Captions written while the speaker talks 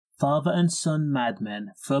Father and son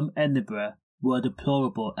madmen from Edinburgh were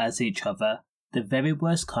deplorable as each other, the very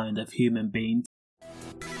worst kind of human beings.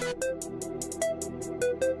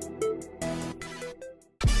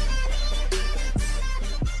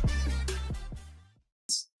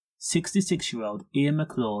 66-year-old Ian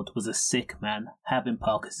MacLeod was a sick man having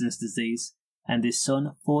Parkinson's disease, and his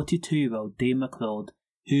son 42-year-old Dean MacLeod,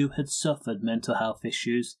 who had suffered mental health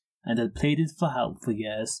issues and had pleaded for help for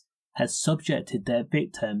years, had subjected their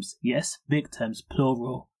victims, yes, victims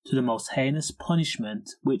plural, to the most heinous punishment,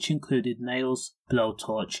 which included nails,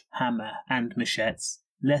 blowtorch, hammer and machetes.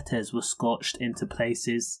 Letters were scorched into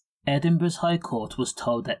places. Edinburgh's High Court was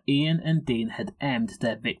told that Ian and Dean had aimed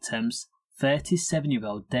their victims,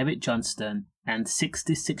 37-year-old Derek Johnston and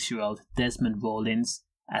 66-year-old Desmond Rowlings,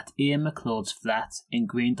 at Ian MacLeod's flat in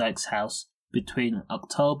Greendykes house between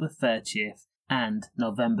October 30th and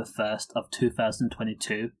November 1st of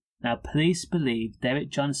 2022. Now, police believe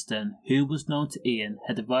Derek Johnston, who was known to Ian,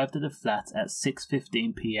 had arrived at the flat at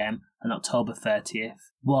 6:15 p.m. on October 30th,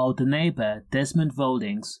 while the neighbour, Desmond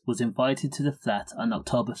Rowlings, was invited to the flat on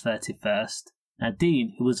October 31st. Now,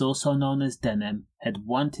 Dean, who was also known as Denim, had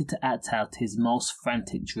wanted to act out his most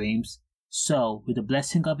frantic dreams. So, with the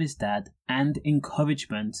blessing of his dad and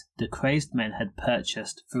encouragement, the crazed men had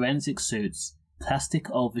purchased forensic suits, plastic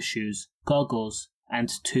overshoes, goggles,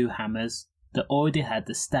 and 2 hammers. They already had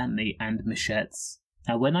the Stanley and machetes.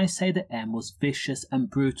 Now, when I say the M was vicious and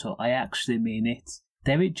brutal, I actually mean it.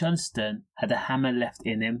 Derek Johnston had a hammer left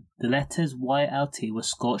in him, the letters YLT were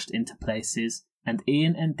scorched into places, and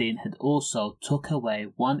Ian and Dean had also took away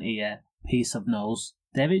one ear, piece of nose.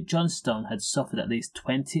 Derek Johnston had suffered at least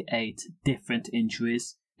 28 different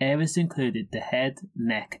injuries. Areas included the head,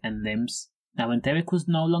 neck and limbs. Now, when Derek was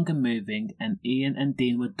no longer moving and Ian and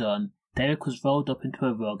Dean were done, Derek was rolled up into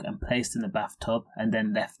a rug and placed in a bathtub and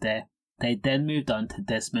then left there. They then moved on to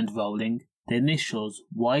Desmond Rowling. The initials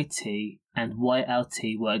YT and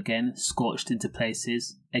YLT were again scorched into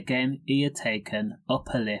places, again ear taken,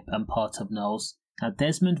 upper lip and part of nose. Now,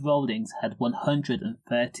 Desmond Rowlings had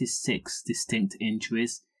 136 distinct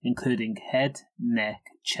injuries, including head, neck,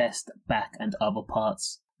 chest, back and other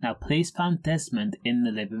parts. Now, police found Desmond in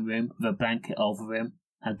the living room with a blanket over him.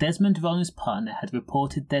 Now, Desmond Rowling's partner had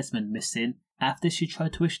reported Desmond missing after she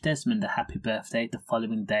tried to wish Desmond a happy birthday the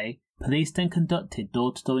following day. Police then conducted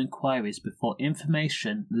door-to-door inquiries before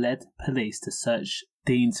information led police to search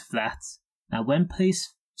Dean's flat. Now, when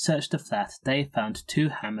police searched the flat, they found 2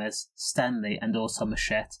 hammers, Stanley and also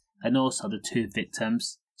machete, and also the 2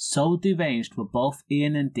 victims. So deranged were both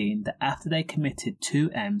Ian and Dean that after they committed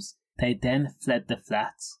 2 M's, they then fled the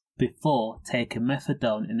flat, before taking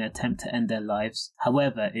methadone in an attempt to end their lives.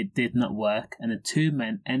 However, it did not work, and the 2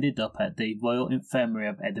 men ended up at the Royal Infirmary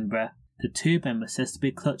of Edinburgh. The 2 men were said to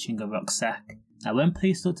be clutching a rucksack. Now, when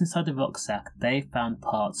police looked inside the rucksack, they found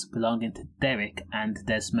parts belonging to Derek and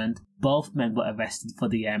Desmond. Both men were arrested for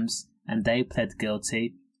the M's, and they pled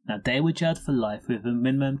guilty. Now, they were jailed for life with a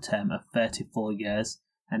minimum term of 34 years,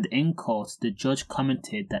 and in court, the judge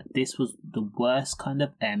commented that this was the worst kind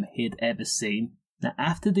of M he had ever seen. Now,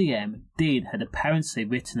 after the M, Dean had apparently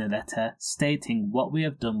written a letter stating what we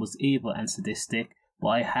have done was evil and sadistic, but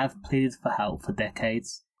I have pleaded for help for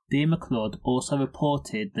decades. Dean MacLeod also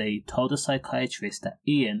reportedly told a psychiatrist that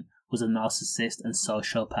Ian was a narcissist and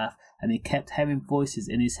sociopath, and he kept hearing voices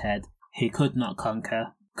in his head he could not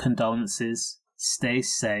conquer. Condolences. Stay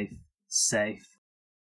safe. Safe.